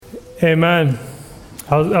Amen.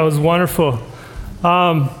 That was wonderful.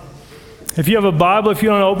 If you have a Bible, if you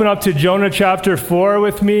want to open up to Jonah chapter 4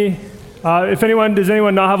 with me. Does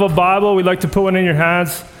anyone not have a Bible? We'd like to put one in your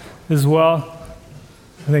hands as well.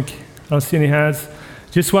 I don't see any hands.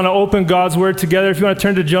 Just want to open God's Word together. If you want to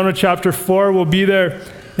turn to Jonah chapter 4, we'll be there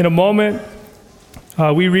in a moment.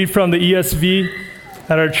 We read from the ESV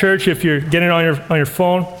at our church if you're getting it on your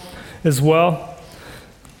phone as well.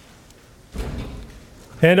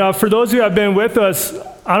 And for those who have been with us,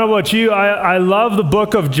 I don't know about you, I love the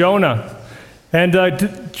book of Jonah. And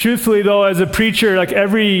truthfully, though, as a preacher, like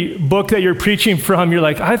every book that you're preaching from, you're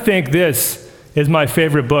like, I think this is my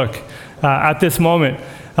favorite book at this moment.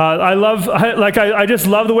 I just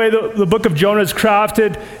love the way the book of Jonah is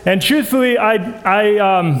crafted. And truthfully,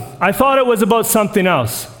 I thought it was about something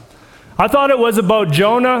else. I thought it was about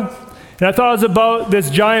Jonah, and I thought it was about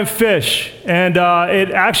this giant fish. And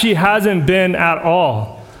it actually hasn't been at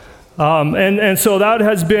all. And so that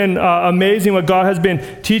has been amazing what God has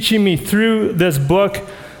been teaching me through this book.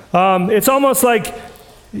 It's almost like,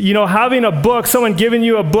 having a book, someone giving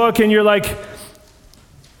you a book and you're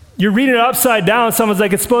reading it upside down. Someone's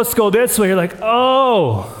like, it's supposed to go this way. You're like,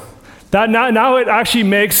 oh, that now it actually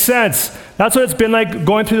makes sense. That's what it's been like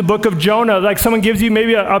going through the book of Jonah. Like someone gives you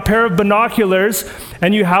maybe a pair of binoculars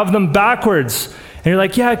and you have them backwards. And you're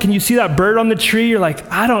like, yeah, can you see that bird on the tree? You're like,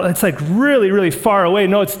 it's like really, really far away.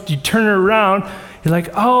 No, you turn it around. You're like,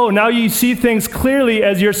 oh, now you see things clearly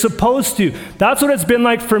as you're supposed to. That's what it's been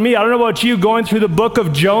like for me. I don't know about you going through the book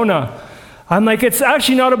of Jonah. I'm like, it's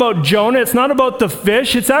actually not about Jonah. It's not about the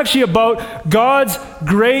fish. It's actually about God's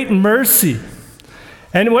great mercy.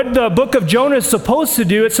 And what the book of Jonah is supposed to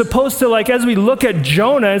do, it's supposed to, as we look at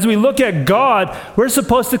Jonah, as we look at God, we're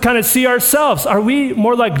supposed to kind of see ourselves. Are we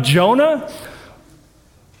more like Jonah?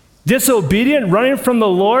 Disobedient, running from the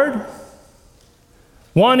Lord,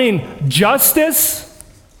 wanting justice?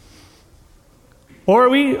 Or are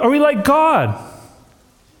we like God?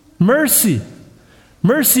 Mercy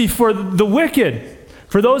for the wicked,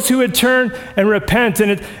 for those who would turn and repent.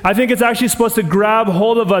 And I think it's actually supposed to grab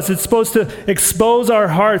hold of us. It's supposed to expose our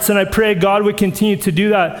hearts, and I pray God would continue to do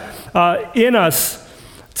that in us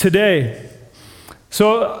today.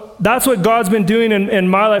 So that's what God's been doing in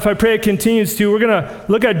my life. I pray it continues to. We're going to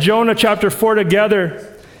look at Jonah chapter 4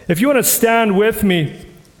 together. If you want to stand with me,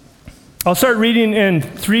 I'll start reading in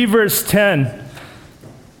 3 verse 10.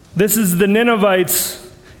 This is the Ninevites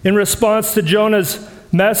in response to Jonah's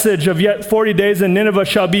message of yet 40 days and Nineveh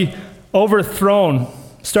shall be overthrown,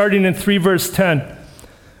 starting in 3 verse 10.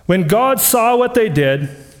 When God saw what they did,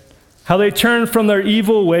 how they turned from their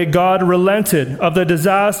evil way, God relented of the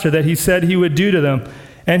disaster that he said he would do to them,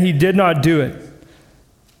 and he did not do it.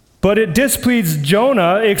 But it displeased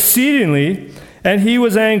Jonah exceedingly, and he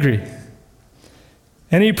was angry.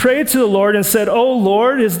 And he prayed to the Lord and said, "O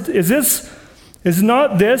Lord, is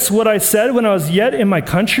not this what I said when I was yet in my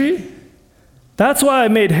country? That's why I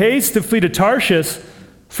made haste to flee to Tarshish,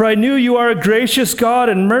 for I knew you are a gracious God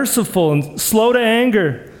and merciful and slow to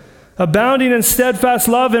anger, abounding in steadfast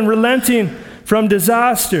love and relenting from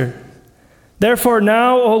disaster. Therefore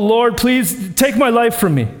now, O Lord, please take my life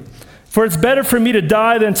from me, for it's better for me to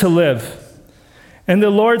die than to live." And the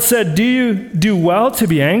Lord said, "Do you do well to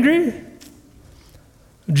be angry?"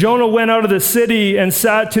 Jonah went out of the city and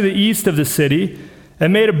sat to the east of the city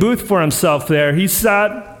and made a booth for himself there. He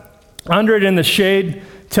sat under it in the shade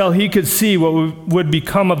till he could see what would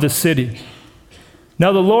become of the city.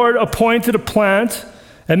 Now the Lord appointed a plant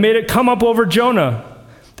and made it come up over Jonah,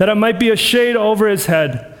 that it might be a shade over his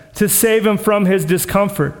head, to save him from his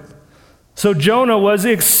discomfort. So Jonah was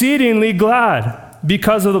exceedingly glad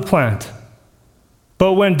because of the plant.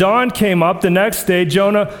 But when dawn came up the next day,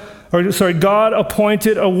 God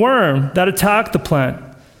appointed a worm that attacked the plant,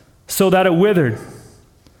 so that it withered.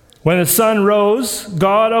 When the sun rose,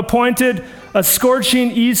 God appointed a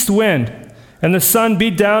scorching east wind, and the sun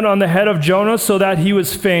beat down on the head of Jonah so that he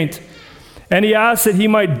was faint. And he asked that he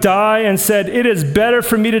might die and said, "It is better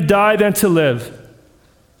for me to die than to live."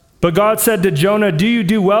 But God said to Jonah, "Do you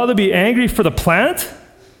do well to be angry for the plant?"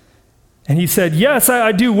 And he said, "Yes,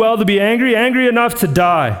 I do well to be angry enough to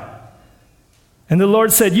die." And the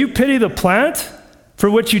Lord said, "You pity the plant,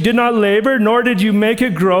 for which you did not labor, nor did you make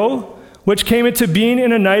it grow, which came into being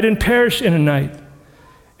in a night and perished in a night.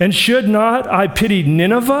 And should not I pity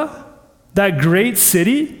Nineveh, that great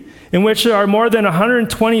city, in which there are more than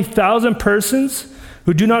 120,000 persons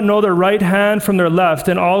who do not know their right hand from their left,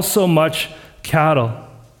 and also much cattle?"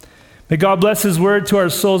 May God bless his word to our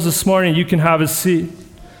souls this morning. You can have a seat.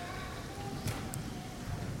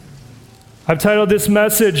 I've titled this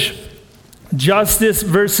message, Justice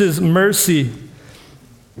versus Mercy.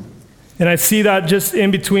 And I see that just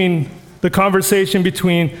in between the conversation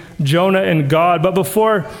between Jonah and God. But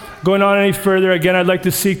before going on any further, again, I'd like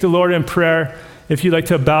to seek the Lord in prayer, if you'd like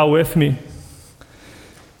to bow with me.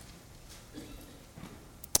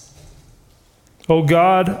 Oh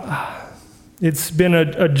God, it's been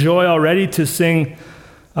a joy already to sing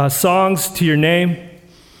songs to your name.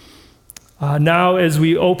 Now as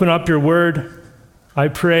we open up your word, I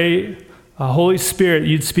pray, Holy Spirit,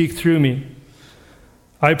 you'd speak through me.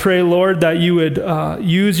 I pray, Lord, that you would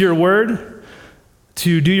use your word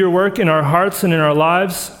to do your work in our hearts and in our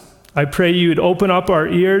lives. I pray you would open up our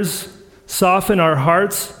ears, soften our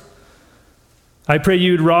hearts. I pray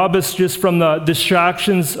you would rob us just from the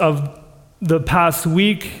distractions of the past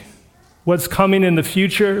week, what's coming in the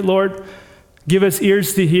future, Lord. Give us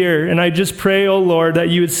ears to hear. And I just pray, oh Lord, that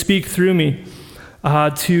you would speak through me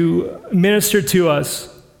to minister to us.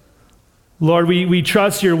 Lord, we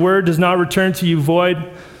trust your word does not return to you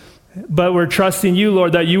void, but we're trusting you,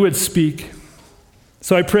 Lord, that you would speak.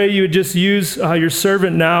 So I pray you would just use your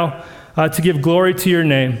servant now to give glory to your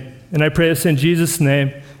name. And I pray this in Jesus'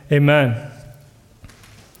 name. Amen.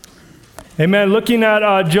 Amen. Looking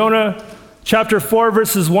at Jonah chapter 4,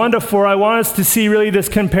 verses 1 to 4, I want us to see really this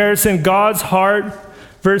comparison, God's heart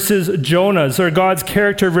versus Jonah's, or God's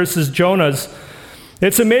character versus Jonah's.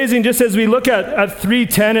 It's amazing, just as we look at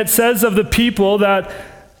 3:10, it says of the people that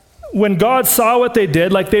when God saw what they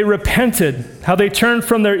did, like they repented, how they turned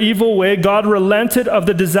from their evil way, God relented of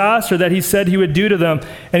the disaster that he said he would do to them,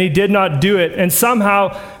 and he did not do it. And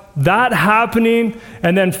somehow that happening,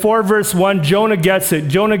 and then 4 verse 1, Jonah gets it.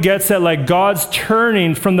 Jonah gets it like God's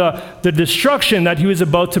turning from the destruction that he was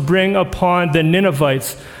about to bring upon the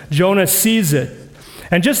Ninevites. Jonah sees it.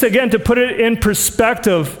 And just again, to put it in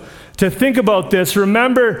perspective, to think about this,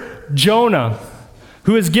 remember Jonah,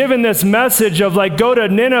 who is given this message of like, go to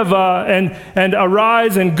Nineveh and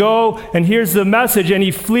arise and go, and here's the message, and he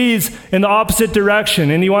flees in the opposite direction,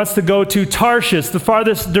 and he wants to go to Tarshish, the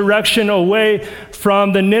farthest direction away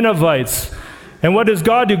from the Ninevites. And what does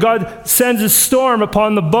God do? God sends a storm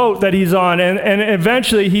upon the boat that he's on, and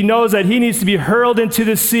eventually he knows that he needs to be hurled into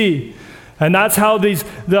the sea. And that's how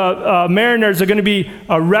the mariners are going to be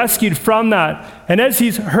rescued from that. And as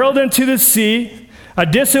he's hurled into the sea, a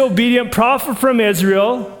disobedient prophet from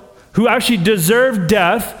Israel, who actually deserved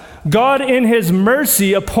death, God in his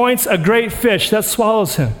mercy appoints a great fish that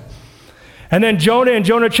swallows him. And then Jonah, in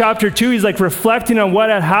Jonah chapter 2, he's like reflecting on what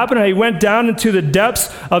had happened. And he went down into the depths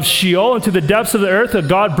of Sheol, into the depths of the earth, and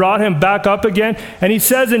God brought him back up again. And he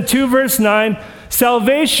says in 2 verse 9,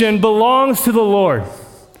 salvation belongs to the Lord.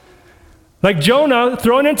 Like Jonah,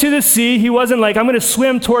 thrown into the sea, he wasn't like, I'm going to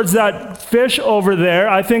swim towards that fish over there.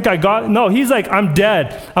 I think I got... No, he's like, I'm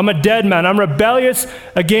dead. I'm a dead man. I'm rebellious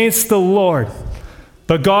against the Lord.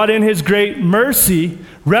 But God, in his great mercy,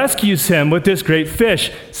 rescues him with this great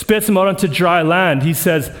fish, spits him out onto dry land. He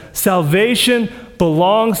says, salvation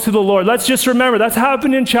belongs to the Lord. Let's just remember, that's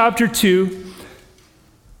happened in chapter 2.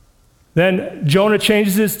 Then Jonah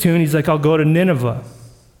changes his tune. He's like, I'll go to Nineveh.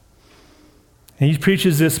 And he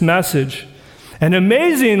preaches this message. And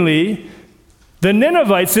amazingly, the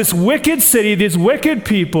Ninevites, this wicked city, these wicked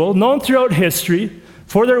people, known throughout history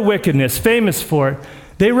for their wickedness, famous for it,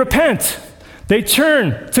 they repent. They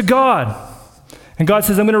turn to God. And God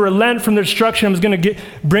says, I'm going to relent from their destruction. I'm going to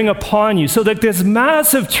bring upon you. So that this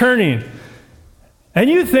massive turning. And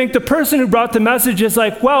you think the person who brought the message is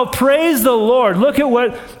like, well, praise the Lord. Look at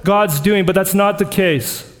what God's doing. But that's not the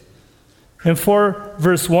case. In 4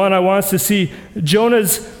 verse 1, I want us to see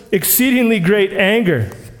Jonah's exceedingly great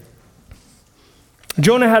anger.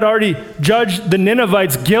 Jonah had already judged the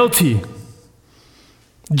Ninevites guilty.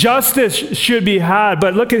 Justice should be had,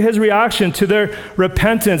 but look at his reaction to their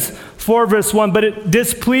repentance. 4 verse 1, but it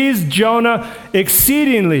displeased Jonah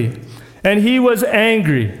exceedingly, and he was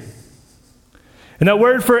angry. And that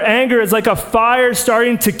word for anger is like a fire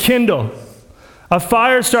starting to kindle. A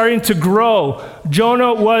fire starting to grow.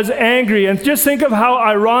 Jonah was angry. And just think of how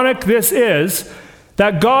ironic this is,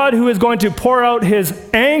 that God, who is going to pour out his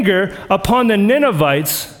anger upon the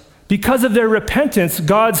Ninevites, because of their repentance,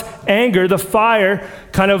 God's anger, the fire,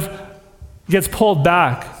 kind of gets pulled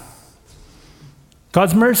back.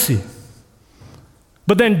 God's mercy.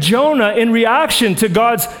 But then Jonah, in reaction to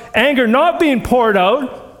God's anger not being poured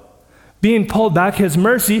out, being pulled back, his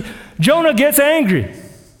mercy, Jonah gets angry.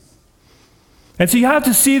 And so you have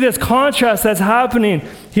to see this contrast that's happening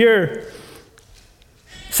here.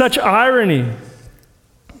 Such irony.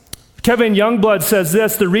 Kevin Youngblood says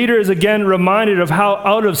this, the reader is again reminded of how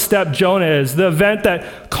out of step Jonah is. The event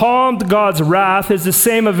that calmed God's wrath is the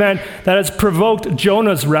same event that has provoked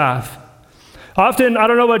Jonah's wrath. Often, I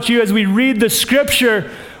don't know about you, as we read the scripture,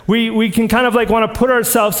 We can kind of like want to put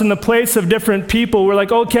ourselves in the place of different people. We're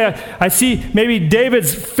like, okay, I see maybe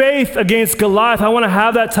David's faith against Goliath. I want to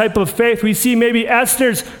have that type of faith. We see maybe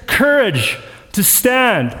Esther's courage to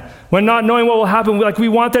stand when not knowing what will happen. Like we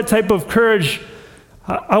want that type of courage.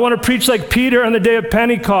 I want to preach like Peter on the day of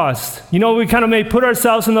Pentecost. You know, we kind of may put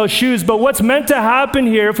ourselves in those shoes, but what's meant to happen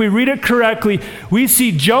here, if we read it correctly, we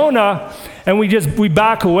see Jonah and we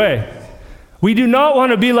back away. We do not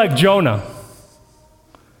want to be like Jonah.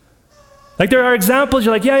 Like there are examples,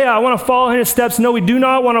 you're like, yeah, I want to follow in his steps. No, we do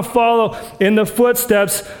not want to follow in the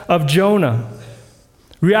footsteps of Jonah,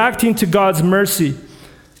 reacting to God's mercy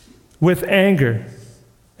with anger.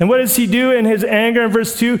 And what does he do in his anger in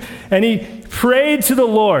verse 2? And he prayed to the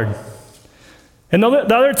Lord. And the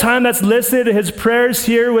other time that's listed, his prayers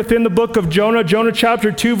here within the book of Jonah, Jonah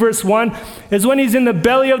chapter 2, verse 1, is when he's in the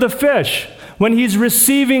belly of the fish, when he's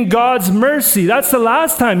receiving God's mercy. That's the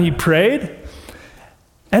last time he prayed.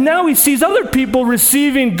 And now he sees other people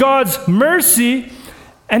receiving God's mercy,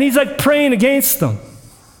 and he's like praying against them.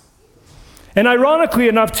 And ironically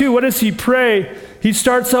enough, too, what does he pray? He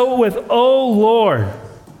starts out with, "Oh Lord."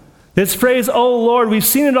 This phrase, "Oh Lord," we've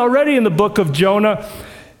seen it already in the book of Jonah.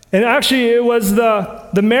 And actually, it was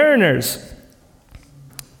the mariners,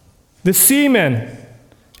 the seamen,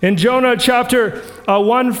 in Jonah chapter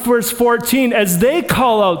 1, verse 14, as they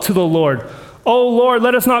call out to the Lord, "Oh Lord,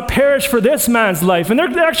 let us not perish for this man's life." And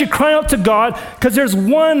they're actually crying out to God because there's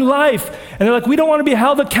one life. And they're like, we don't want to be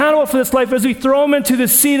held accountable for this life. As we throw him into the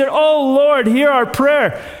sea, they're, "Oh Lord, hear our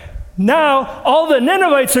prayer." Now, all the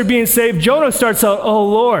Ninevites are being saved. Jonah starts out, "Oh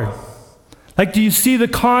Lord." Like, do you see the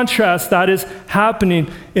contrast that is happening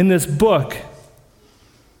in this book?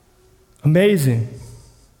 Amazing.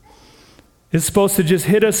 It's supposed to just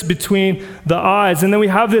hit us between the eyes. And then we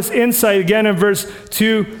have this insight again in verse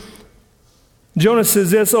 2. Jonah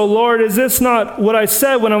says this, "Oh Lord, is this not what I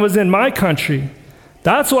said when I was in my country?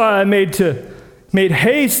 That's why I made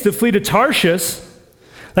haste to flee to Tarshish."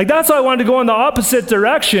 Like, that's why I wanted to go in the opposite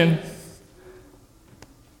direction.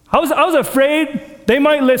 I was afraid they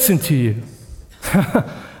might listen to you.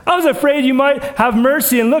 I was afraid you might have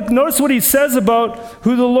mercy. And look, notice what he says about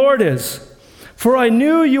who the Lord is. "For I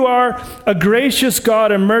knew you are a gracious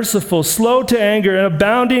God and merciful, slow to anger and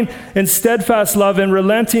abounding in steadfast love and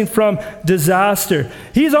relenting from disaster."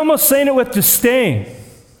 He's almost saying it with disdain.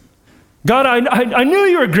 God, I knew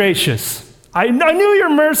you were gracious. I knew you're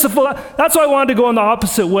merciful. That's why I wanted to go in the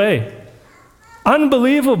opposite way.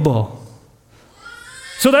 Unbelievable.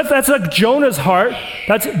 So that's like Jonah's heart.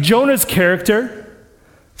 That's Jonah's character.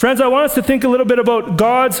 Friends, I want us to think a little bit about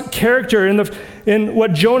God's character in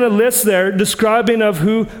what Jonah lists there, describing of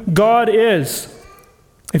who God is.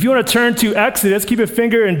 If you want to turn to Exodus, keep a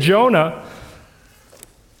finger in Jonah.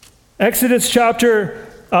 Exodus chapter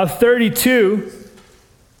 32.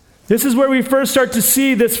 This is where we first start to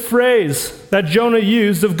see this phrase that Jonah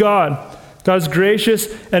used of God. God's gracious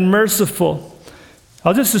and merciful.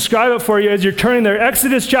 I'll just describe it for you as you're turning there.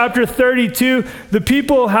 Exodus chapter 32, the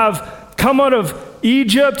people have come out of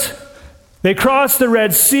Egypt. They crossed the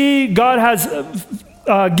Red Sea. God has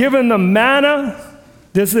given them manna.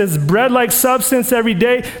 This is bread-like substance every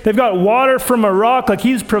day. They've got water from a rock, like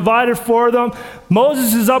he's provided for them.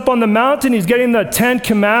 Moses is up on the mountain. He's getting the 10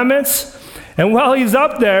 Commandments. And while he's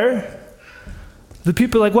up there, the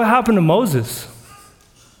people are like, "What happened to Moses?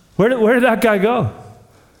 Where did that guy go?"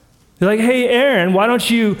 They're like, "Hey, Aaron, why don't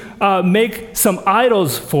you make some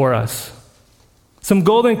idols for us? Some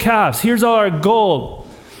golden calves. Here's all our gold."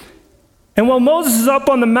 And while Moses is up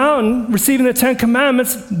on the mountain receiving the 10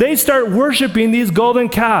 Commandments, they start worshiping these golden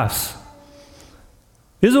calves.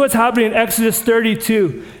 This is what's happening in Exodus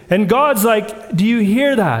 32. And God's like, "Do you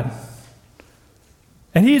hear that?"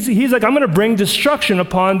 And he's like, "I'm going to bring destruction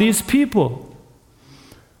upon these people."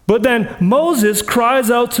 But then Moses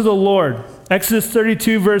cries out to the Lord. Exodus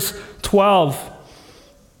 32, verse 12.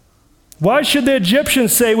 "Why should the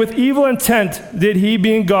Egyptians say, with evil intent did he,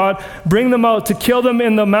 being God, bring them out to kill them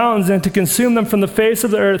in the mountains and to consume them from the face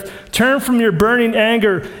of the earth? Turn from your burning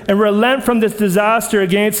anger and relent from this disaster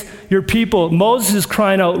against your people." Moses is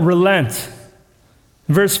crying out, "Relent."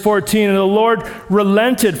 Verse 14, "And the Lord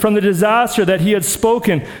relented from the disaster that he had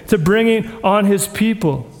spoken to bringing on his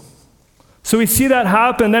people." So we see that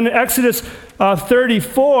happen. Then in Exodus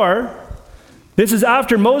 34, this is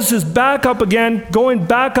after Moses is back up again, going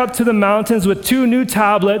back up to the mountains with 2 new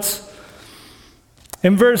tablets.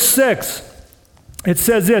 In verse 6, it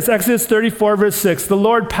says this, Exodus 34, verse 6, "The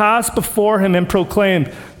Lord passed before him and proclaimed,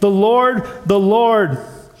 the Lord,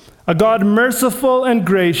 a God merciful and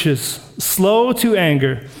gracious, slow to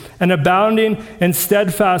anger, and abounding in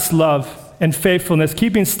steadfast love, and faithfulness,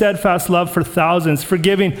 keeping steadfast love for thousands,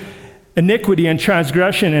 forgiving iniquity and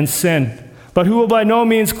transgression and sin, but who will by no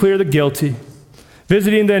means clear the guilty,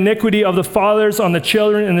 visiting the iniquity of the fathers on the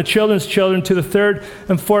children and the children's children to the third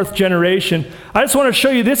and fourth generation. I just want to show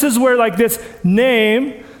you, this is where like this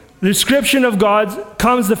name, the description of God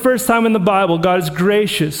comes the first time in the Bible. God is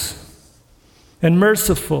gracious and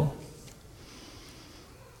merciful,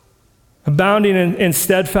 abounding in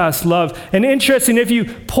steadfast love. And interesting, if you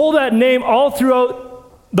pull that name all throughout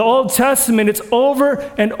the Old Testament, it's over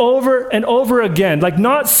and over and over again, like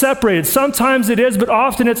not separated. Sometimes it is, but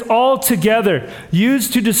often it's all together,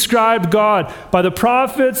 used to describe God by the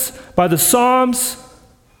prophets, by the Psalms,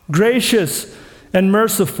 gracious and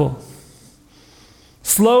merciful.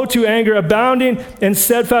 Slow to anger, abounding in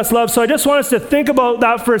steadfast love. So I just want us to think about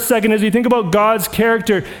that for a second as we think about God's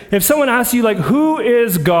character. If someone asks you, like, who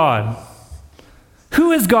is God?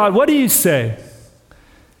 Who is God? What do you say?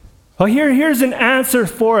 Well, here's an answer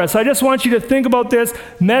for us. I just want you to think about this,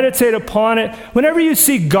 meditate upon it. Whenever you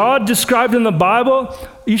see God described in the Bible,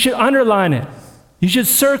 you should underline it. You should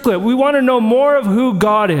circle it. We want to know more of who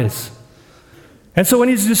God is. And so when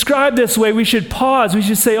he's described this way, we should pause. We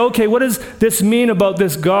should say, okay, what does this mean about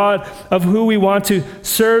this God of who we want to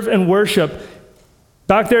serve and worship?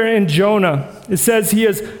 Back there in Jonah, it says he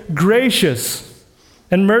is gracious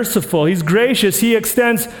and merciful. He's gracious. He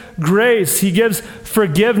extends grace. He gives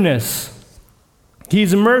forgiveness.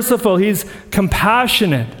 He's merciful. He's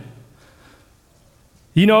compassionate.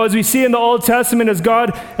 You know, as we see in the Old Testament,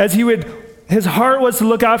 his heart was to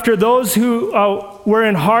look after those who were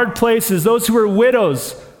in hard places, those who were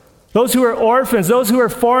widows, those who were orphans, those who were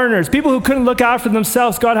foreigners, people who couldn't look after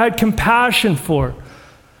themselves. God had compassion for.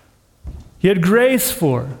 He had grace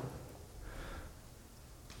for.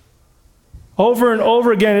 Over and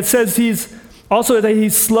over again, it says he's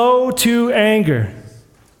slow to anger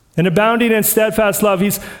and abounding in steadfast love.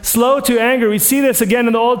 He's slow to anger. We see this again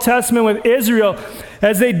in the Old Testament with Israel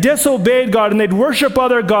as they disobeyed God and they'd worship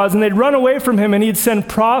other gods and they'd run away from him, and he'd send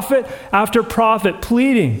prophet after prophet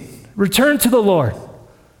pleading, return to the Lord.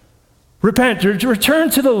 Repent, return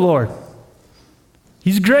to the Lord.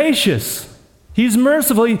 He's gracious. He's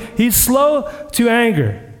merciful. He's slow to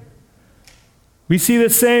anger. We see the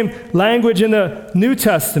same language in the New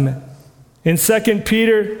Testament. In 2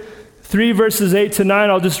 Peter 3 verses 8 to 9,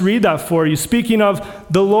 I'll just read that for you. Speaking of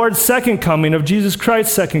the Lord's second coming, of Jesus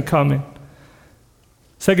Christ's second coming.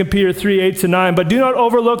 2 Peter 3, 8 to 9. But do not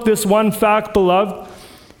overlook this one fact, beloved,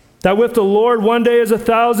 that with the Lord 1 day is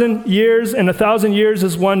 1,000 years, and 1,000 years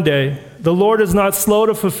is 1 day. The Lord is not slow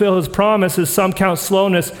to fulfill his promise, as some count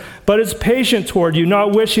slowness, but is patient toward you,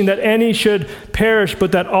 not wishing that any should perish,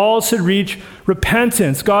 but that all should reach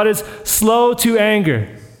repentance. God is slow to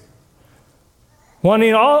anger,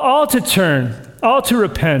 wanting all to turn, all to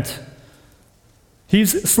repent.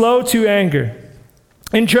 He's slow to anger.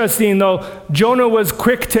 Interesting, though, Jonah was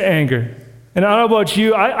quick to anger. And I don't know about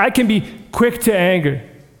you, I can be quick to anger.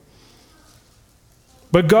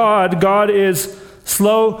 But God is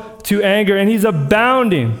slow to anger, and he's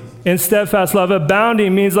abounding in steadfast love.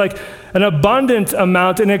 Abounding means like an abundant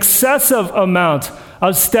amount, an excessive amount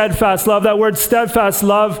of steadfast love. That word steadfast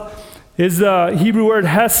love is the Hebrew word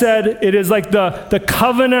hesed. It is like the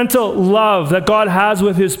covenantal love that God has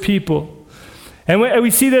with his people. And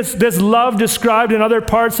we see this love described in other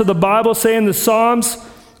parts of the Bible, say in the Psalms.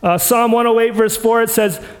 Psalm 108 verse 4, it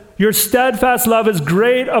says, your steadfast love is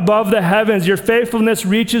great above the heavens. Your faithfulness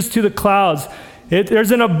reaches to the clouds.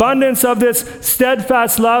 There's an abundance of this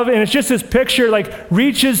steadfast love, and it's just this picture like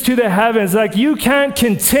reaches to the heavens. Like you can't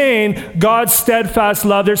contain God's steadfast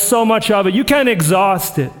love. There's so much of it. You can't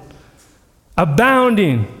exhaust it.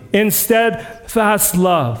 Abounding in steadfast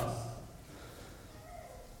love.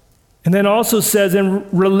 And then also says, in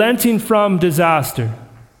relenting from disaster.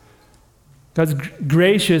 God's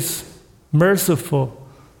gracious, merciful.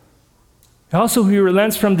 Also, he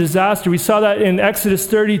relents from disaster. We saw that in Exodus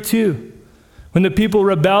 32, when the people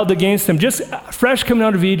rebelled against him, just fresh coming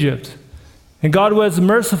out of Egypt. And God was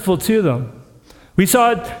merciful to them. We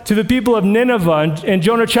saw it to the people of Nineveh in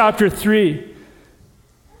Jonah chapter 3.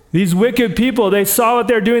 These wicked people, they saw what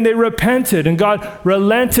they're doing, they repented, and God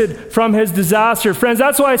relented from his disaster. Friends,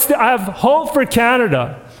 that's why I have hope for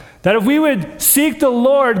Canada, that if we would seek the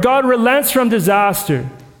Lord, God relents from disaster.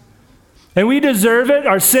 And we deserve it.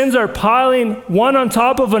 Our sins are piling one on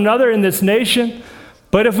top of another in this nation.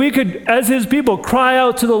 But if we could, as his people, cry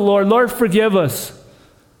out to the Lord, Lord, forgive us.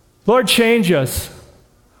 Lord, change us.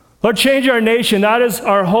 Lord, change our nation. That is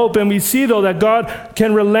our hope. And we see, though, that God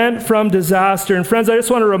can relent from disaster. And friends, I just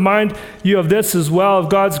want to remind you of this as well, of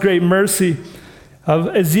God's great mercy.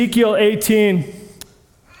 Of Ezekiel 18,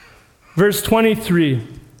 Verse 23.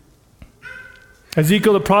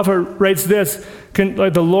 Ezekiel the prophet writes this,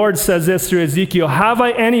 like the Lord says this through Ezekiel, "Have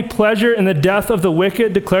I any pleasure in the death of the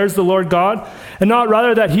wicked, declares the Lord God, and not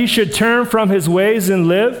rather that he should turn from his ways and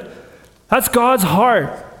live?" That's God's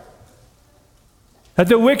heart. That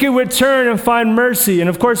the wicked would turn and find mercy. And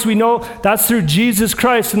of course, we know that's through Jesus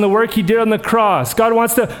Christ and the work he did on the cross. God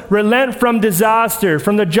wants to relent from disaster,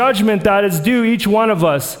 from the judgment that is due each one of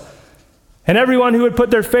us. And everyone who would put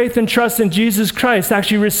their faith and trust in Jesus Christ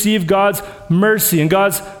actually receive God's mercy and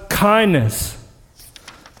God's kindness.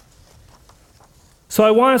 So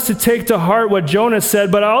I want us to take to heart what Jonah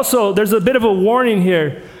said, but also there's a bit of a warning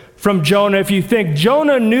here from Jonah if you think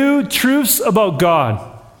Jonah knew truths about God.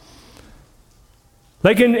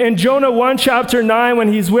 Like in Jonah 1 chapter 9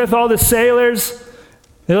 when he's with all the sailors,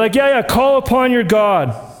 they're like, yeah, call upon your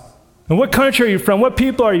God. And what country are you from? What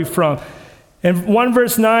people are you from? In 1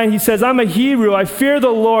 verse 9, he says, I'm a Hebrew. I fear the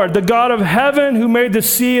Lord, the God of heaven who made the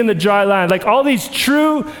sea and the dry land. Like all these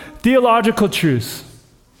true theological truths.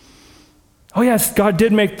 Oh yes, God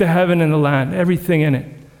did make the heaven and the land, everything in it.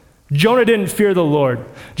 Jonah didn't fear the Lord.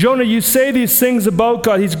 Jonah, you say these things about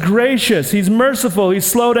God. He's gracious. He's merciful. He's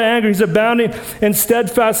slow to anger. He's abounding in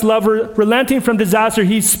steadfast love, relenting from disaster.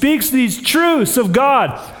 He speaks these truths of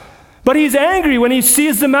God, but he's angry when he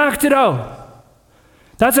sees them acted out.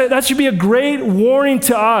 That should be a great warning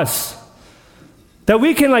to us. That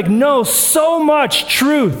we can know so much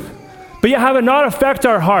truth, but yet have it not affect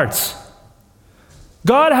our hearts.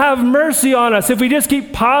 God have mercy on us if we just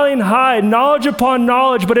keep piling high, knowledge upon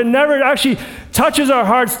knowledge, but it never actually touches our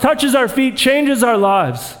hearts, touches our feet, changes our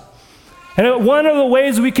lives. And one of the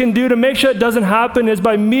ways we can do to make sure it doesn't happen is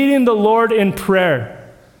by meeting the Lord in prayer.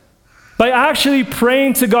 By actually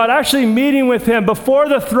praying to God, actually meeting with him before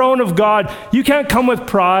the throne of God. You can't come with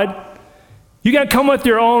pride. You can't come with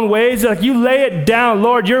your own ways. You lay it down.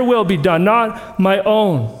 Lord, your will be done, not my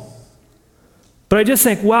own. But I just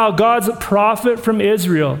think, wow, God's a prophet from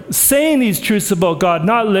Israel, saying these truths about God,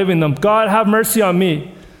 not living them. God, have mercy on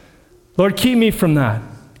me. Lord, keep me from that.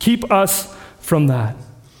 Keep us from that.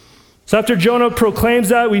 So after Jonah proclaims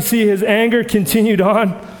that, we see his anger continued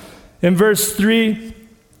on. In verse 3,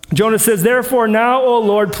 Jonah says, therefore now, O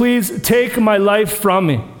Lord, please take my life from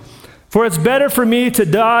me. For it's better for me to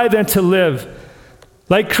die than to live.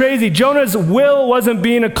 Like crazy, Jonah's will wasn't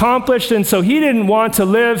being accomplished, and so he didn't want to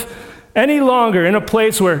live any longer in a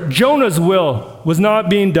place where Jonah's will was not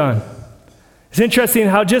being done. It's interesting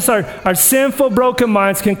how just our sinful, broken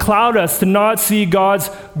minds can cloud us to not see God's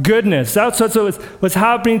goodness. That's what was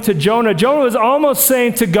happening to Jonah. Jonah was almost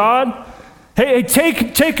saying to God, hey,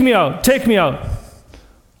 take me out.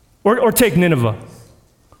 Or take Nineveh.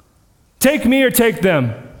 Take me or take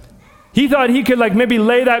them. He thought he could maybe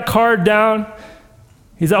lay that card down.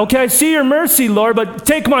 He's like, okay, I see your mercy, Lord, but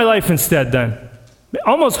take my life instead then.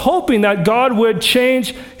 Almost hoping that God would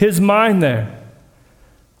change his mind there.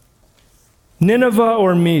 Nineveh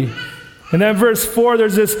or me? And then verse 4,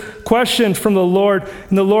 there's this question from the Lord,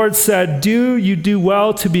 and the Lord said, do you do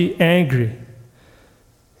well to be angry?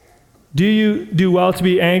 Do you do well to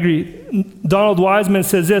be angry? Donald Wiseman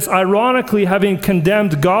says this, ironically, having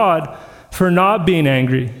condemned God for not being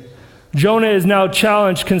angry, Jonah is now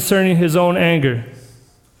challenged concerning his own anger.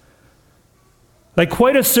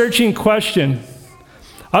 Quite a searching question.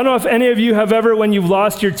 I don't know if any of you have ever, when you've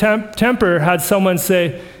lost your temper, had someone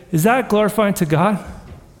say, is that glorifying to God?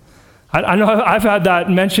 I know I've had that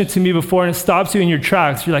mentioned to me before, and it stops you in your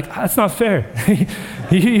tracks. You're like, that's not fair.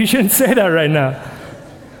 You shouldn't say that right now.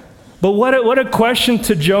 But what a question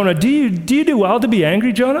to Jonah. Do you do well to be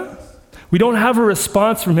angry, Jonah? We don't have a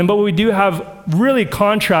response from him, but what we do have really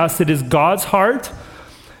contrasted is God's heart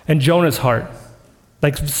and Jonah's heart.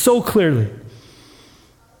 So clearly.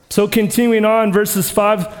 So continuing on, verses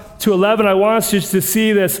 5 to 11, I want us just to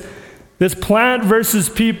see this plant versus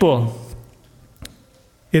people.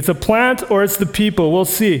 It's a plant or it's the people. We'll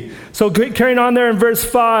see. So carrying on there in verse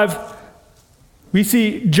 5, we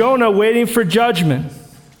see Jonah waiting for judgment.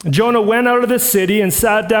 Jonah went out of the city and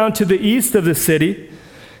sat down to the east of the city,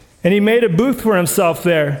 and he made a booth for himself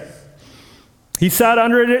there. He sat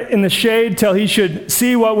under it in the shade till he should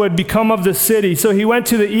see what would become of the city. So he went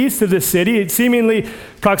to the east of the city. Seemingly,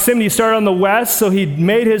 proximity started on the west, so he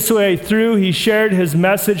made his way through. He shared his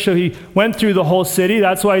message, so he went through the whole city.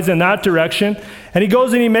 That's why he's in that direction. And he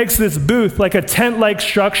goes and he makes this booth, like a tent-like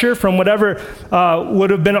structure from whatever would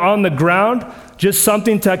have been on the ground, just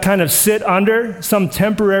something to kind of sit under, some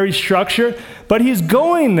temporary structure. But he's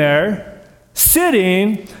going there,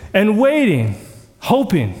 sitting and waiting,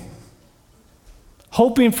 hoping.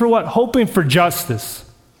 Hoping for what? Hoping for justice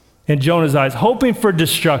in Jonah's eyes. Hoping for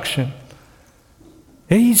destruction.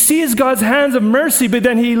 And he sees God's hands of mercy, but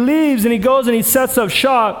then he leaves and he goes and he sets up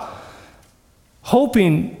shop,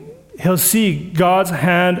 hoping he'll see God's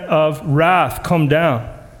hand of wrath come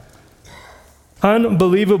down.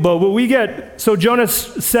 Unbelievable. But so Jonah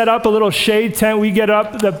set up a little shade tent. We get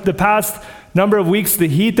up the past number of weeks, the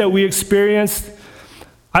heat that we experienced.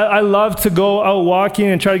 I love to go out walking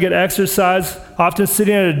and try to get exercise, often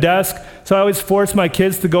sitting at a desk. So I always force my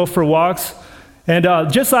kids to go for walks. And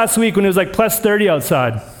just last week when it was like plus 30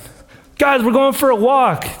 outside, guys, we're going for a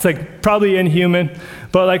walk. It's like probably inhuman.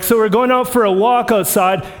 But like, so we're going out for a walk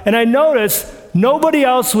outside. And I noticed nobody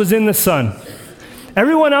else was in the sun.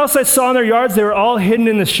 Everyone else I saw in their yards, they were all hidden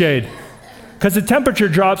in the shade. Because the temperature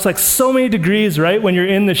drops like so many degrees, right, when you're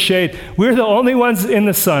in the shade. We're the only ones in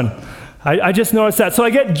the sun. I just noticed that. So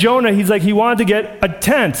I get Jonah, he wanted to get a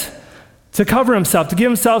tent to cover himself, to give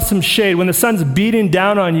himself some shade. When the sun's beating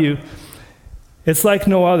down on you, it's like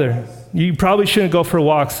no other. You probably shouldn't go for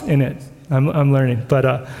walks in it. I'm learning.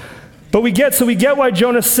 But we get why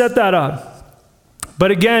Jonah set that up.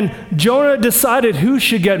 But again, Jonah decided who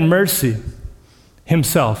should get mercy.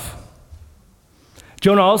 Himself.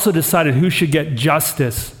 Jonah also decided who should get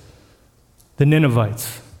justice. The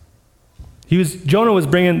Ninevites. Jonah was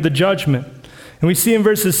bringing the judgment. And we see in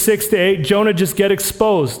verses 6 to 8, Jonah just get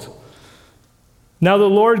exposed. Now the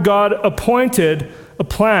Lord God appointed a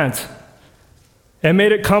plant and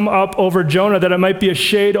made it come up over Jonah that it might be a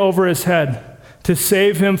shade over his head to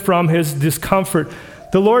save him from his discomfort.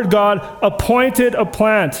 The Lord God appointed a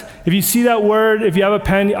plant. If you see that word, if you have a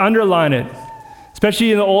pen, underline it.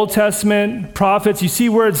 Especially in the Old Testament prophets, you see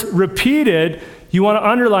words repeated, you want to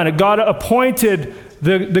underline it. God appointed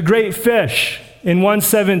the great fish in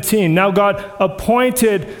 1:17. Now God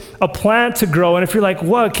appointed a plant to grow. And if you're like,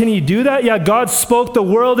 what, can he do that? Yeah, God spoke the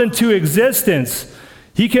world into existence.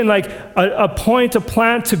 He can appoint a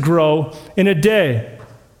plant to grow in a day.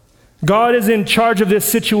 God is in charge of this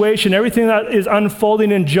situation. Everything that is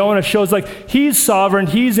unfolding in Jonah shows he's sovereign,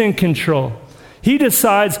 he's in control. He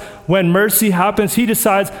decides when mercy happens. He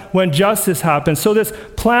decides when justice happens. So this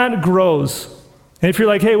plant grows. And if you're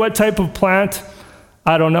like, hey, what type of plant?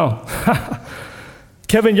 I don't know.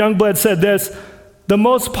 Kevin Youngblood said this: the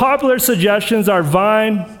most popular suggestions are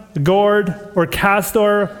vine, gourd, or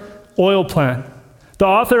castor oil plant. The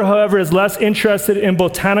author, however, is less interested in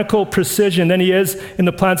botanical precision than he is in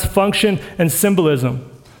the plant's function and symbolism.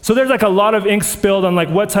 So there's a lot of ink spilled on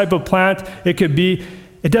what type of plant it could be.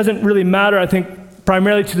 It doesn't really matter, I think,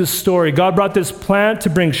 primarily to the story. God brought this plant to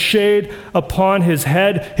bring shade upon his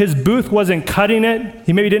head. His booth wasn't cutting it.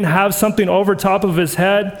 He maybe didn't have something over top of his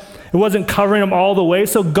head. It wasn't covering him all the way.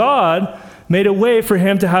 So God made a way for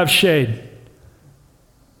him to have shade.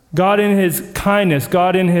 God in his kindness,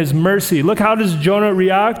 God in his mercy. Look, how does Jonah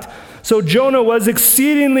react? So Jonah was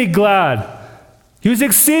exceedingly glad. He was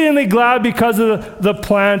exceedingly glad because of the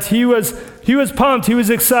plant. He was pumped. He was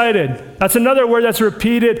excited. That's another word that's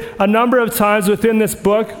repeated a number of times within this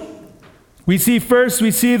book. We see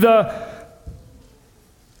the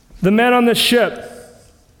men on the ship.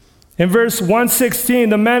 In verse 116,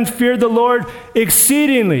 the men feared the Lord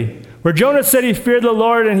exceedingly. Where Jonah said he feared the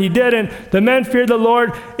Lord and he didn't, the men feared the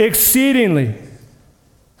Lord exceedingly.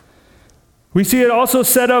 We see it also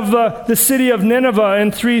said of the city of Nineveh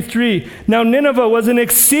in 3:3. Now Nineveh was an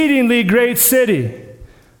exceedingly great city.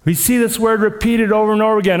 We see this word repeated over and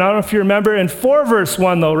over again. I don't know if you remember in 4 verse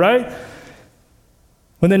 1 though, right?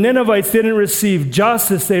 When the Ninevites didn't receive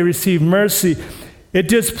justice, they received mercy. It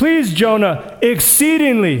displeased Jonah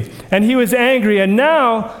exceedingly, and he was angry. And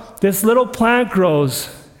now this little plant grows,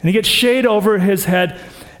 and he gets shade over his head,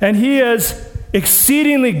 and he is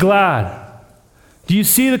exceedingly glad. Do you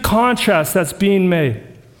see the contrast that's being made?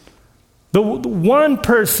 The one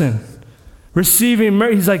person receiving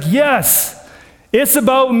mercy, he's like, yes, it's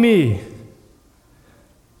about me.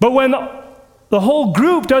 But when the whole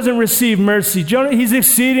group doesn't receive mercy, Jonah, he's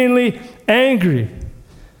exceedingly angry.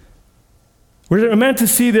 We're meant to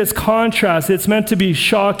see this contrast. It's meant to be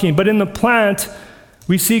shocking. But in the plant,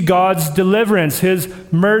 we see God's deliverance, his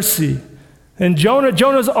mercy. And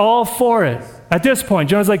Jonah's all for it. At this point,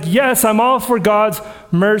 Jonah's like, yes, I'm all for God's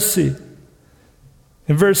mercy.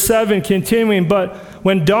 In verse 7, continuing, but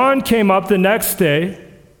when dawn came up the next day,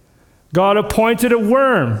 God appointed a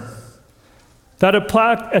worm that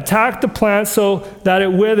attacked the plant so that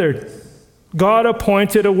it withered. God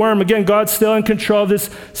appointed a worm. Again, God's still in control of this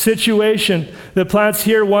situation. The plant's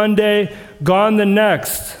here one day, gone the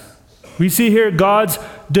next. We see here God's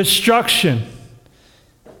destruction.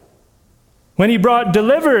 When he brought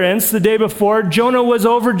deliverance the day before, Jonah was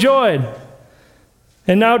overjoyed.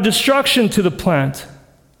 And now destruction to the plant.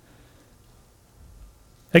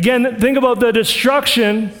 Again, think about the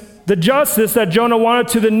destruction, the justice that Jonah wanted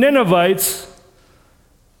to the Ninevites,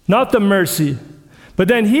 not the mercy. But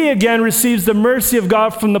then he again receives the mercy of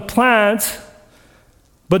God from the plant,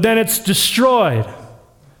 but then it's destroyed.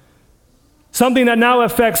 Something that now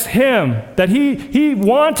affects him, that he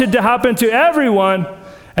wanted to happen to everyone,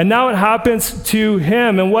 and now it happens to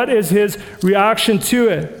him. And what is his reaction to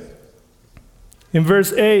it? In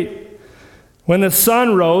verse 8, when the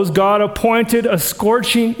sun rose, God appointed a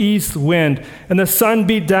scorching east wind, and the sun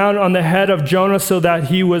beat down on the head of Jonah so that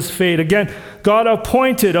he was faint. Again, God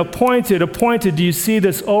appointed. Do you see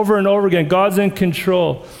this over and over again? God's in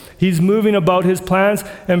control. He's moving about his plans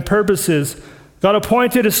and purposes. God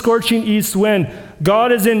appointed a scorching east wind.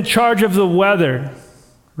 God is in charge of the weather,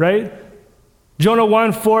 right? Jonah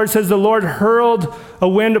 1:4 says, the Lord hurled a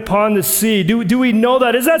wind upon the sea. Do we know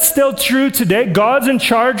that? Is that still true today? God's in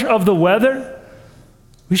charge of the weather?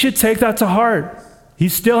 We should take that to heart.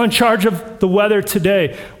 He's still in charge of the weather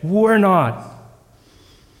today. We're not.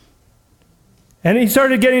 And he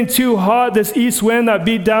started getting too hot, this east wind that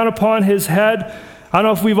beat down upon his head. I don't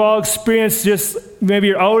know if we've all experienced just, maybe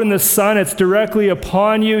you're out in the sun, it's directly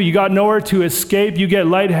upon you. You got nowhere to escape. You get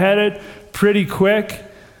lightheaded pretty quick.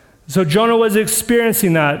 So Jonah was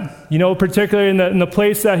experiencing that, particularly in the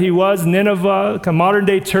place that he was, Nineveh,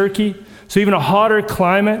 modern-day Turkey. So even a hotter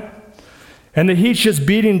climate. And the heat's just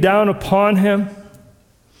beating down upon him.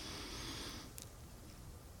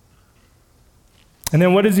 And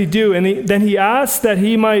then what does he do? And then he asked that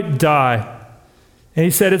he might die. And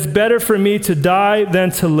he said, it's better for me to die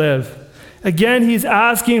than to live. Again, he's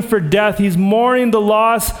asking for death. He's mourning the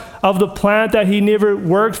loss of the plant that he never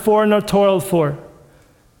worked for nor toiled for.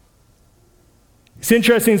 It's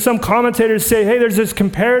interesting. Some commentators say, hey, there's this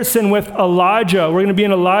comparison with Elijah. We're going to be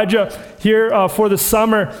in Elijah here for the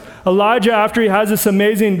summer. Elijah, after he has this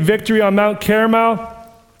amazing victory on Mount Carmel,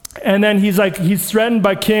 and then he's threatened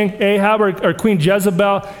by King Ahab or Queen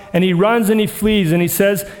Jezebel, and he runs and he flees, and he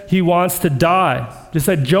says he wants to die. Just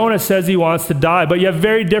like Jonah says he wants to die. But you have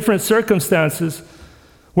very different circumstances.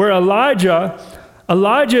 Where Elijah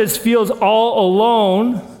feels all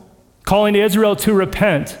alone, calling Israel to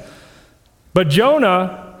repent. But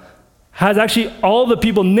Jonah has actually all the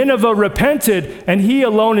people, Nineveh repented, and he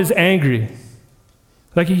alone is angry.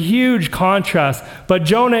 Like a huge contrast. But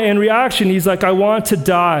Jonah, in reaction, he's like, I want to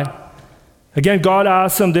die. Again, God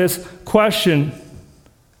asks him this question.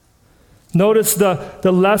 Notice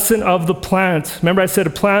the lesson of the plant. Remember I said a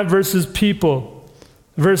plant versus people.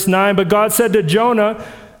 Verse 9, but God said to Jonah,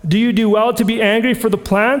 do you do well to be angry for the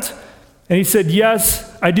plant? And he said,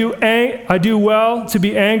 yes, I do well to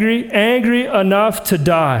be angry enough to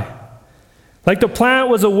die. Like the plant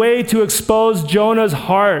was a way to expose Jonah's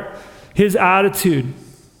heart, his attitude.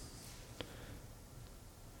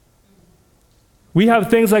 We have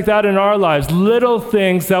things like that in our lives, little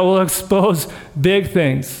things that will expose big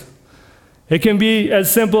things. It can be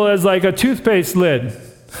as simple as like a toothpaste lid,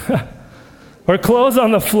 or clothes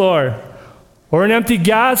on the floor, or an empty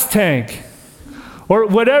gas tank, or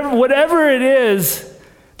whatever it is.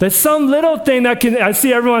 There's some little thing that can, I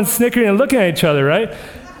see everyone snickering and looking at each other, right?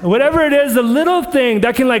 Whatever it is, the little thing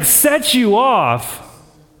that can set you off.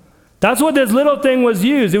 That's what this little thing was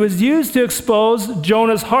used. It was used to expose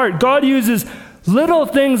Jonah's heart. God uses little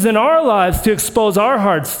things in our lives to expose our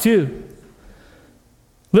hearts too.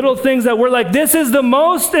 Little things that we're like, this is the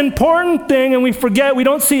most important thing, and we forget, we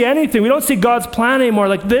don't see anything. We don't see God's plan anymore.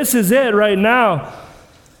 Like, this is it right now.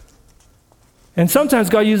 And sometimes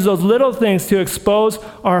God uses those little things to expose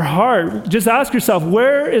our heart. Just ask yourself,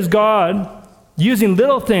 where is God using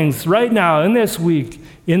little things right now, in this week,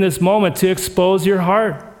 in this moment, to expose your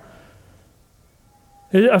heart?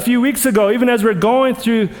 A few weeks ago, even as we're going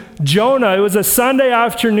through Jonah, it was a Sunday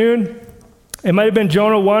afternoon. It might have been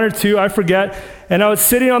Jonah 1 or 2, I forget. And I was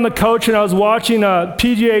sitting on the couch and I was watching a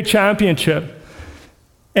PGA championship.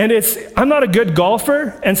 And I'm not a good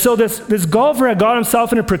golfer. And so this golfer had got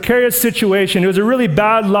himself in a precarious situation. It was a really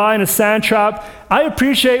bad lie in a sand trap. I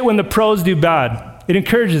appreciate when the pros do bad. It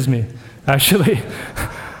encourages me, actually.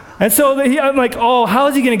 And so I'm like, oh, how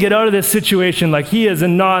is he going to get out of this situation? Like, he is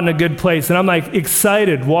not in a good place. And I'm like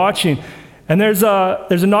excited watching. And there's a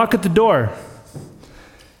knock at the door.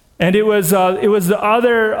 And it was the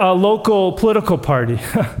other local political party,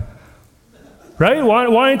 right?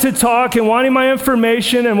 Wanting to talk and wanting my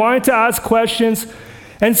information and wanting to ask questions.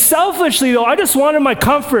 And selfishly, though, I just wanted my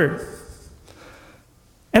comfort.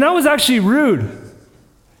 And I was actually rude.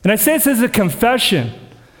 And I say this as a confession.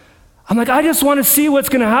 I'm like, I just want to see what's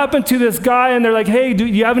going to happen to this guy. And they're like, hey, do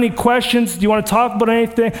you have any questions? Do you want to talk about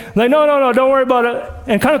anything? I'm like, no, don't worry about it.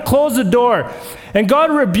 And kind of close the door. And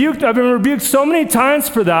God I've been rebuked so many times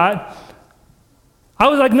for that. I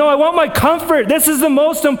was like, no, I want my comfort. This is the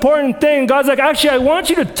most important thing. God's like, actually, I want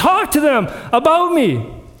you to talk to them about me.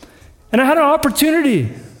 And I had an opportunity,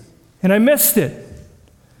 and I missed it.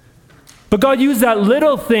 But God used that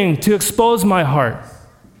little thing to expose my heart.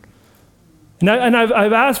 And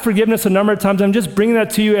I've asked forgiveness a number of times. I'm just bringing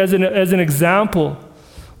that to you as an example.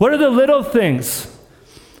 What are the little things?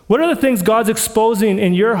 What are the things God's exposing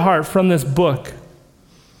in your heart from this book?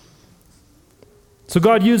 So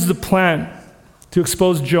God used the plant to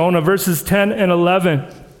expose Jonah. Verses 10 and 11.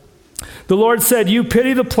 The Lord said, you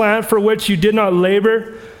pity the plant for which you did not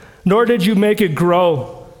labor, nor did you make it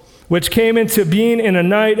grow, which came into being in a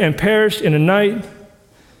night and perished in a night.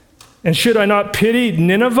 And should I not pity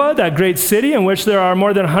Nineveh, that great city in which there are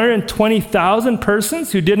more than 120,000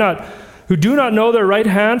 persons who do not know their right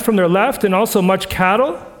hand from their left, and also much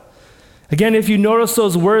cattle? Again, if you notice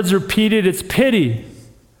those words repeated, it's pity.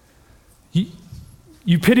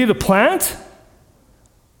 You pity the plant?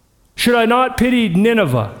 Should I not pity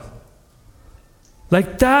Nineveh?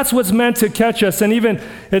 Like, that's what's meant to catch us. And even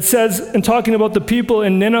it says, in talking about the people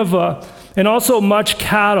in Nineveh, and also much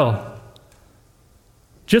cattle.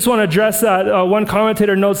 Just want to address that. One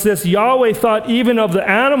commentator notes this: Yahweh thought even of the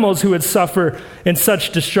animals who would suffer in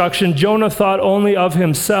such destruction. Jonah thought only of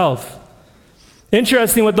himself.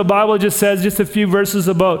 Interesting what the Bible just says, just a few verses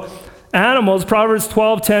about animals. Proverbs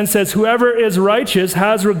 12:10 says, whoever is righteous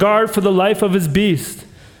has regard for the life of his beast,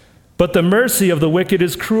 but the mercy of the wicked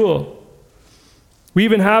is cruel. We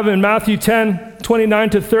even have in Matthew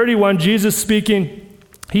 10:29-31, Jesus speaking,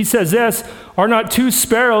 he says this, are not 2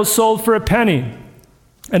 sparrows sold for a penny?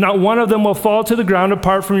 And not one of them will fall to the ground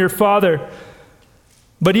apart from your Father.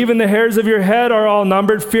 But even the hairs of your head are all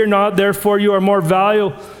numbered. Fear not, therefore you are more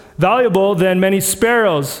valuable than many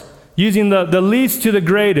sparrows, using the least to the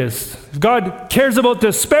greatest. If God cares about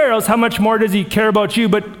the sparrows, how much more does he care about you?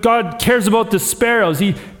 But God cares about the sparrows.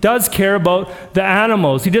 He does care about the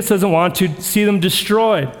animals. He just doesn't want to see them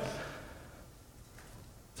destroyed.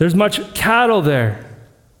 There's much cattle there.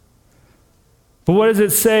 But what does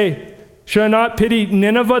it say? Should I not pity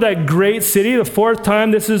Nineveh, that great city? The 4th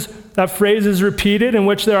time that phrase is repeated, in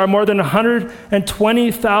which there are more than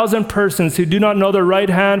 120,000 persons who do not know their right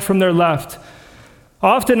hand from their left.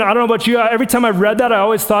 Often, I don't know about you, every time I've read that, I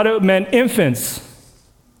always thought it meant infants.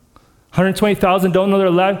 120,000 don't know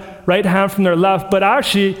their right hand from their left. But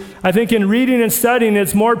actually, I think in reading and studying,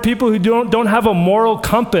 it's more people who don't have a moral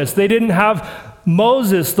compass. They didn't have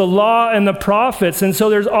Moses, the law, and the prophets. And so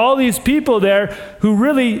there's all these people there who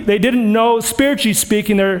really, they didn't know, spiritually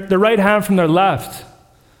speaking, their right hand from their left.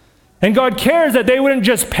 And God cares that they wouldn't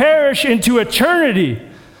just perish into eternity.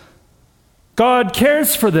 God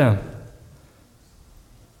cares for them.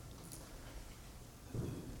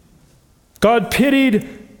 God pitied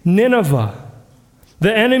Nineveh,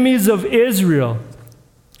 the enemies of Israel.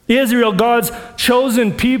 Israel, God's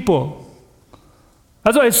chosen people.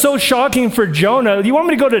 That's why it's so shocking for Jonah. You want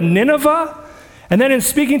me to go to Nineveh? And then in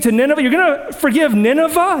speaking to Nineveh, you're going to forgive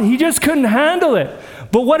Nineveh? He just couldn't handle it.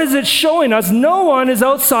 But what is it showing us? No one is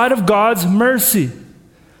outside of God's mercy.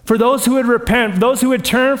 For those who would repent, for those who would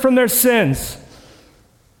turn from their sins.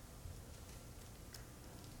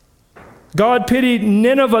 God pitied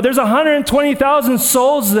Nineveh. There's 120,000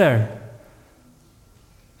 souls there.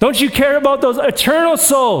 Don't you care about those eternal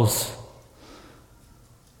souls?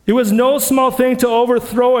 It was no small thing to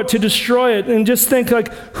overthrow it, to destroy it. And just think,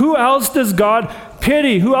 like, who else does God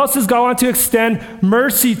pity? Who else does God want to extend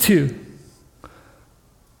mercy to?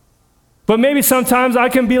 But maybe sometimes I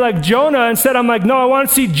can be like Jonah. Instead, I'm like, no, I want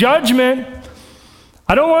to see judgment.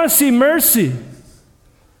 I don't want to see mercy.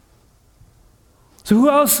 So who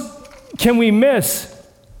else can we miss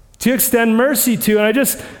to extend mercy to? And I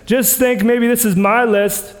just think, maybe this is my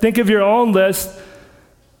list. Think of your own list.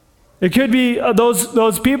 It could be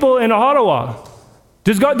those people in Ottawa.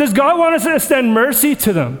 Does God want us to extend mercy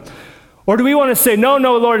to them? Or do we want to say, no,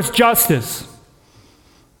 Lord, it's justice?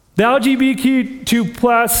 The LGBTQ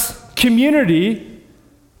plus community,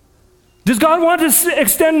 does God want us to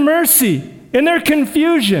extend mercy in their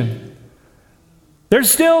confusion? They're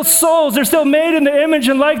still souls. They're still made in the image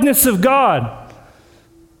and likeness of God.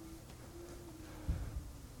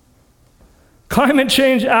 Climate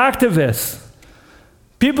change activists.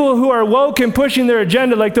 People who are woke and pushing their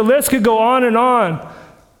agenda, like the list could go on and on.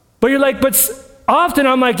 But you're like, but often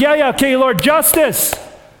I'm like, yeah, okay, Lord, justice.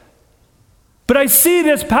 But I see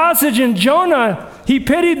this passage in Jonah, he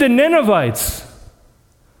pitied the Ninevites.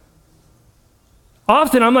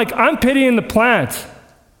 Often I'm pitying the plant.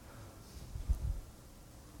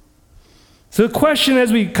 So the question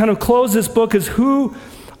as we kind of close this book is, who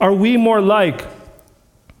are we more like?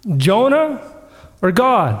 Jonah or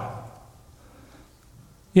God?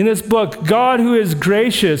 In this book, God, who is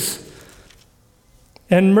gracious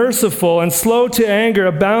and merciful and slow to anger,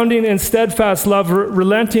 abounding in steadfast love,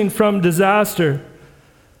 relenting from disaster.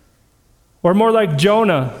 Or more like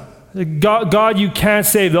Jonah, God, you can't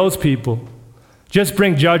save those people. Just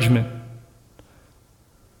bring judgment.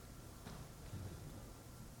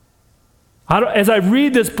 As I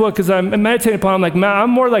read this book, as I'm meditating upon it, I'm like, man, I'm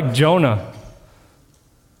more like Jonah.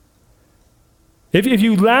 If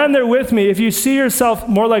you land there with me, if you see yourself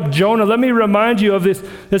more like Jonah, let me remind you of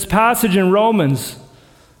this passage in Romans.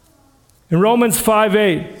 In Romans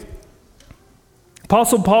 5:8,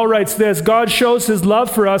 Apostle Paul writes this: God shows his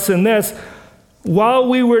love for us in this: while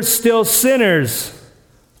we were still sinners,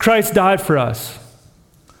 Christ died for us.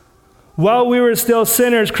 While we were still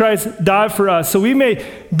sinners, Christ died for us. So we may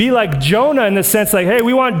be like Jonah in the sense like, hey,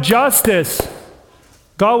 we want justice.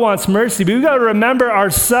 God wants mercy. But we've got to remember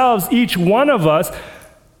ourselves, each one of us,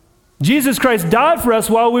 Jesus Christ died for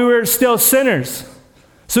us while we were still sinners.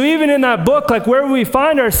 So even in that book, like wherever we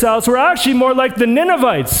find ourselves, we're actually more like the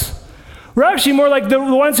Ninevites. We're actually more like the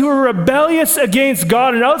ones who were rebellious against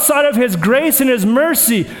God, and outside of his grace and his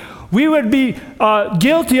mercy, we would be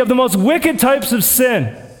guilty of the most wicked types of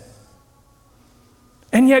sin.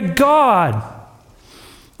 And yet God,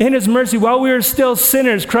 in his mercy, while we were still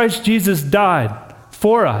sinners, Christ Jesus died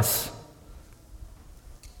for us.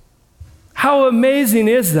 How amazing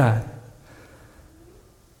is that?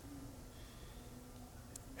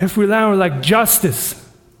 If we learn, we're like justice,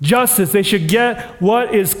 they should get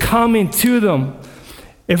what is coming to them.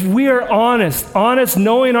 If we are honest,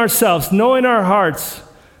 knowing ourselves, knowing our hearts,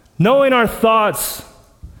 knowing our thoughts,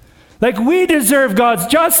 like we deserve God's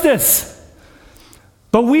justice.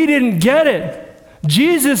 But we didn't get it.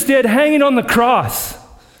 Jesus did, hanging on the cross.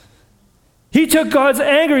 He took God's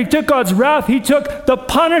anger, he took God's wrath, he took the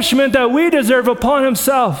punishment that we deserve upon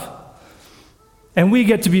himself. And we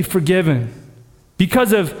get to be forgiven.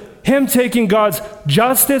 Because of him taking God's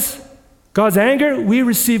justice, God's anger, we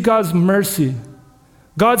receive God's mercy,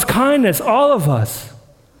 God's kindness, all of us.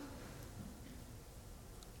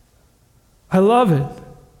 I love it.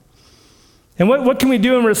 And what can we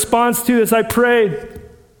do in response to this? I pray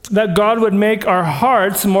that God would make our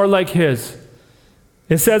hearts more like his.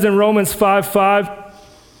 It says in Romans 5:5,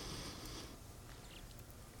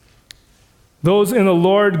 those in the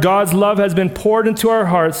Lord, God's love has been poured into our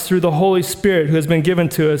hearts through the Holy Spirit who has been given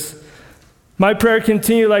to us. My prayer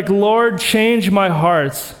continue like, Lord, change my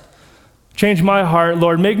heart. Change my heart,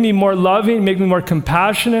 Lord. Make me more loving, make me more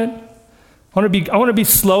compassionate. I want to be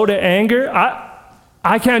slow to anger.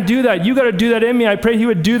 I can't do that. You got to do that in me. I pray he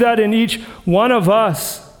would do that in each one of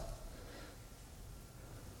us.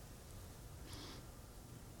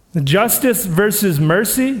 The justice versus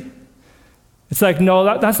mercy, it's like,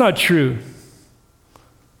 no, that's not true.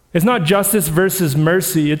 It's not justice versus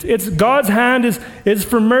mercy. It's God's hand is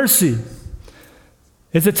for mercy.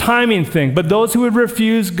 It's a timing thing. But those who would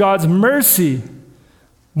refuse God's mercy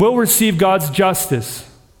will receive God's justice.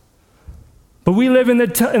 But we live in the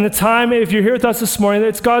time, if you're here with us this morning,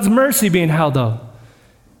 it's God's mercy being held out.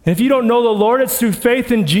 And if you don't know the Lord, it's through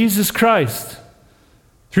faith in Jesus Christ.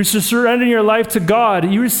 Through surrendering your life to God,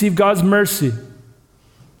 you receive God's mercy.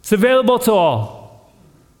 It's available to all.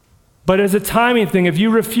 But as a timing thing, if you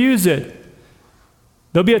refuse it,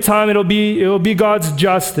 there'll be a time it will be God's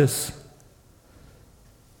justice.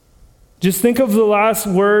 Just think of the last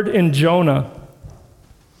word in Jonah.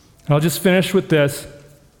 I'll just finish with this.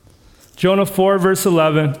 Jonah 4, verse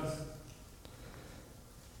 11.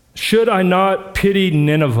 Should I not pity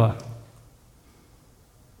Nineveh?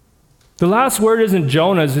 The last word isn't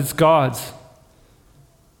Jonah's, it's God's.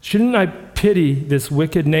 Shouldn't I pity this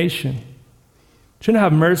wicked nation? Shouldn't I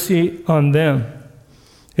have mercy on them?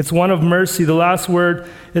 It's one of mercy. The last word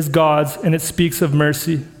is God's, and it speaks of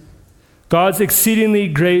mercy. God's exceedingly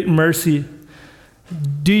great mercy.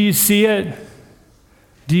 Do you see it?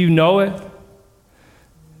 Do you know it?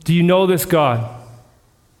 Do you know this God?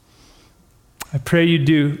 I pray you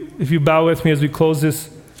do. If you bow with me as we close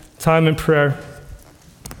this time in prayer.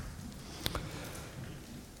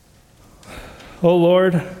 Oh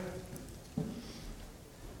Lord,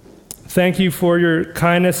 thank you for your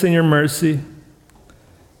kindness and your mercy.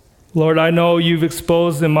 Lord, I know you've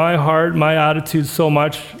exposed in my heart, my attitude so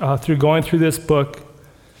much through going through this book.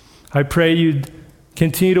 I pray you'd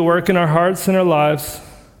continue to work in our hearts and our lives.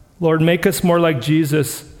 Lord, make us more like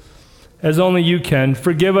Jesus, as only you can.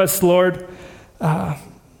 Forgive us, Lord,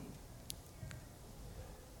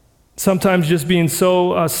 Sometimes just being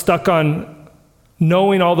so stuck on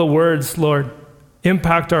knowing all the words, Lord,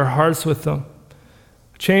 impact our hearts with them.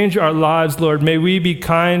 Change our lives, Lord. May we be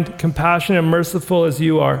kind, compassionate, and merciful as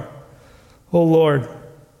you are. Oh, Lord,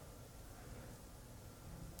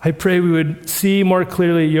 I pray we would see more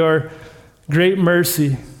clearly your great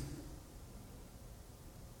mercy,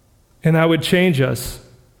 and that would change us.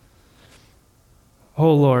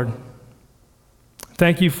 Oh, Lord,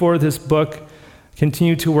 thank you for this book.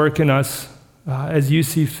 Continue to work in us as you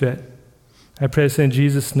see fit. I pray this in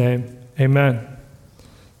Jesus' name. Amen.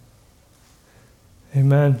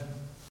 Amen.